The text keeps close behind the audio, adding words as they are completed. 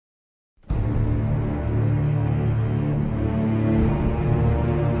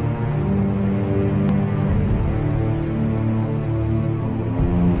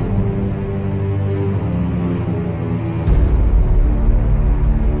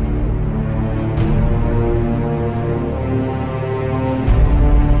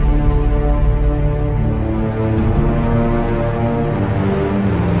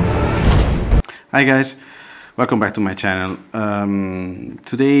Hi guys, welcome back to my channel.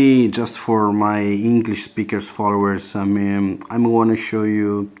 Today, just for my English speakers followers, I'm going to show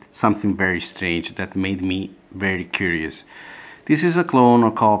you something very strange that made me very curious. This is a clone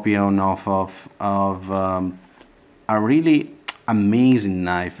or copy or knockoff of a really amazing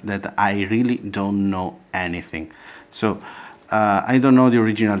knife that I really don't know anything. So I don't know the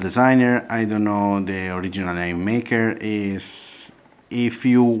original designer, I don't know the original knife maker. If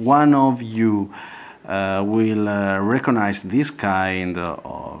one of you will recognize this kind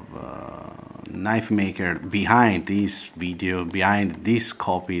of knife maker behind this video, behind this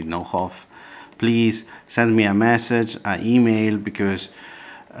copy knockoff, please send me a message, an email, because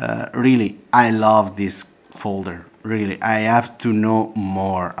really I love this folder. Really, I have to know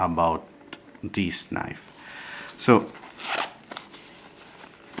more about this knife. So,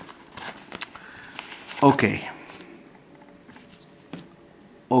 okay,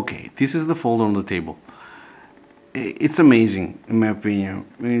 this is the folder on the table. It's amazing in my opinion.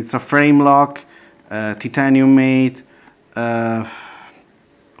 It's a frame lock, titanium made,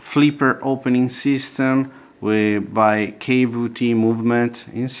 flipper opening system by KVT movement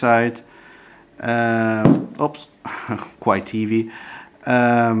inside. Oops, quite heavy,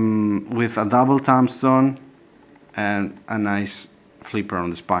 with a double thumbstone and a nice flipper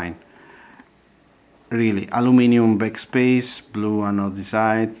on the spine. Really, aluminum backspace, blue anode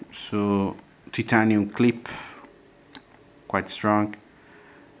design, so titanium clip, quite strong.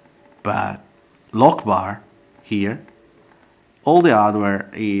 But lock bar here, all the hardware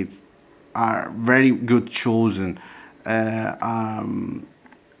are very good chosen.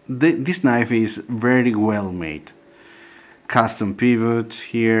 This knife is very well made. Custom pivot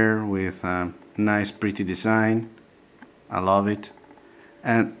here with a nice pretty design. I love it.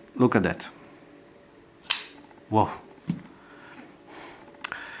 And look at that. Whoa.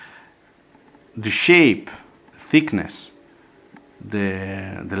 The shape, thickness,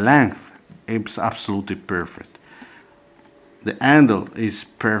 the length, it's absolutely perfect. The handle is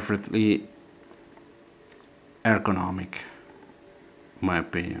perfectly ergonomic, in my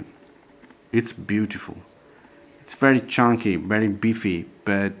opinion. It's beautiful. It's very chunky, very beefy,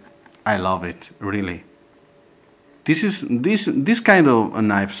 but I love it, really. This kind of a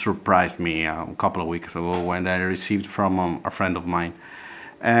knife surprised me a couple of weeks ago when I received from a friend of mine.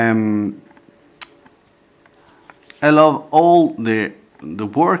 I love all the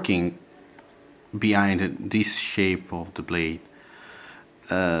working behind this shape of the blade.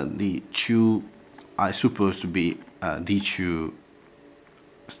 The chew is supposed to be D-chew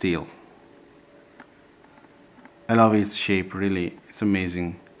steel. I love its shape, really. It's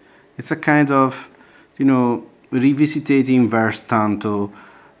amazing. It's a kind of, revisiting Verse Tanto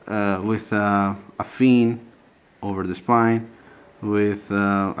with a fin over the spine, with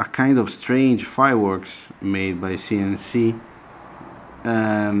a kind of strange fireworks made by CNC,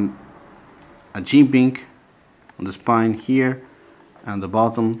 a jimping on the spine here and the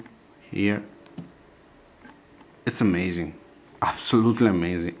bottom here. It's amazing, absolutely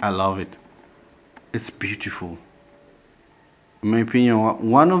amazing. I love it. It's beautiful. In my opinion,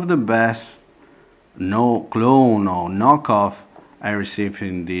 one of the best no clone or knockoff I received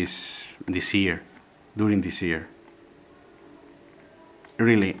in during this year.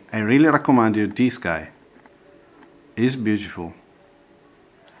 Really, I really recommend you this guy. It's beautiful.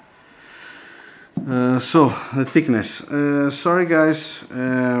 So the thickness. Sorry guys,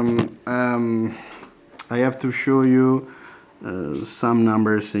 I have to show you some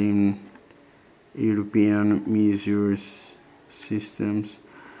numbers in European measures systems.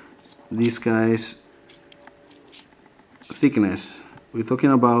 These guys, thickness, we're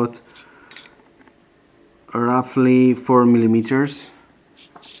talking about roughly 4 millimeters.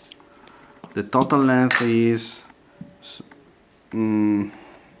 The total length is more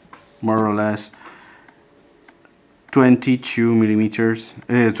or less 22 millimeters,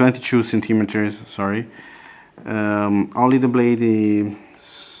 22 centimeters, sorry. Only the blade is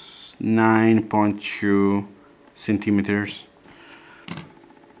 9.2 centimeters.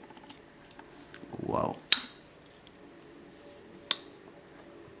 Wow,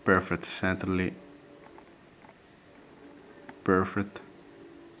 perfect, centrally perfect.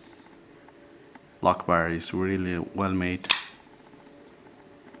 Lock bar is really well made.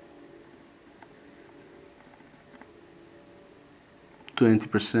 %,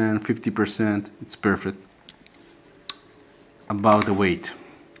 50%, it's perfect. About the weight,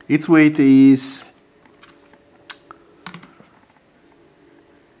 its weight is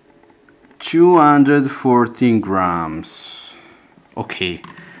 214 grams. Okay.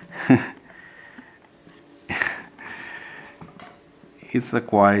 It's a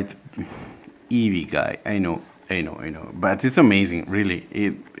quite Eevee guy. I know, but it's amazing, really.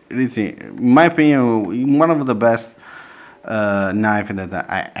 It's, in my opinion, one of the best knife that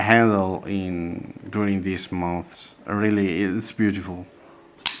I handle during these months. Really, it's beautiful.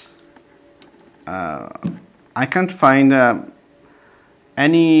 I can't find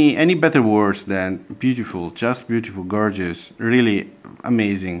any better words than beautiful, just beautiful, gorgeous, really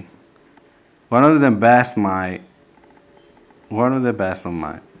amazing. One of the best of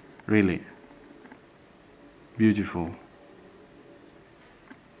mine, really beautiful.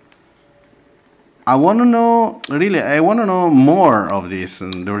 I want to know, really, I want to know more of this,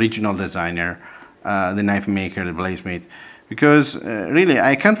 the original designer, the knife maker, the BlazeMate, because really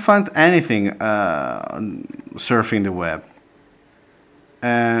I can't find anything surfing the web.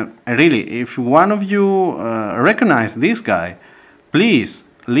 Really, if one of you recognize this guy, please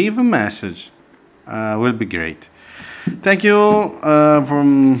leave a message. Will be great. Thank you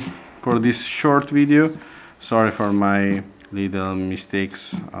for this short video. Sorry for my little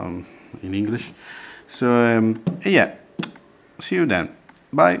mistakes in English. So yeah, see you then.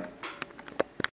 Bye.